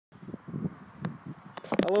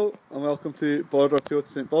Hello and welcome to Border Toyota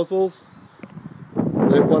St Boswell's.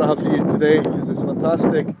 Now what I have for you today is this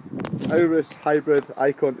fantastic Auris hybrid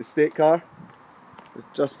Icon estate car with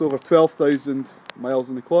just over 12,000 miles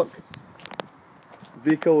on the clock. The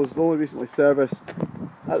vehicle is only recently serviced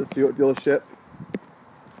at the Toyota dealership.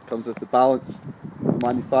 Comes with the balance of the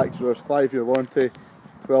manufacturer's 5-year warranty,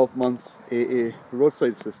 12 months AA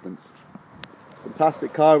roadside assistance.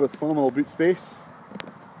 Fantastic car with phenomenal boot space.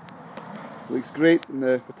 Looks great in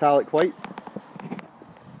the metallic white.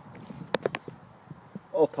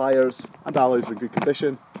 All tyres and alloys are in good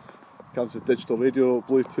condition. Comes with digital radio,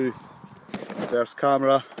 Bluetooth, reverse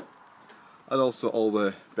camera, and also all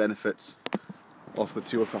the benefits of the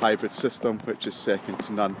Toyota hybrid system, which is second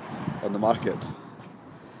to none on the market.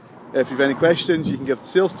 If you have any questions, you can give the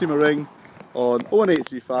sales team a ring on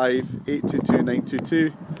 01835 822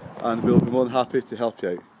 922 and we'll be more than happy to help you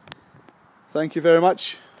out. Thank you very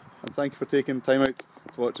much, and thank you for taking the time out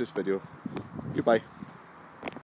to watch this video. Goodbye.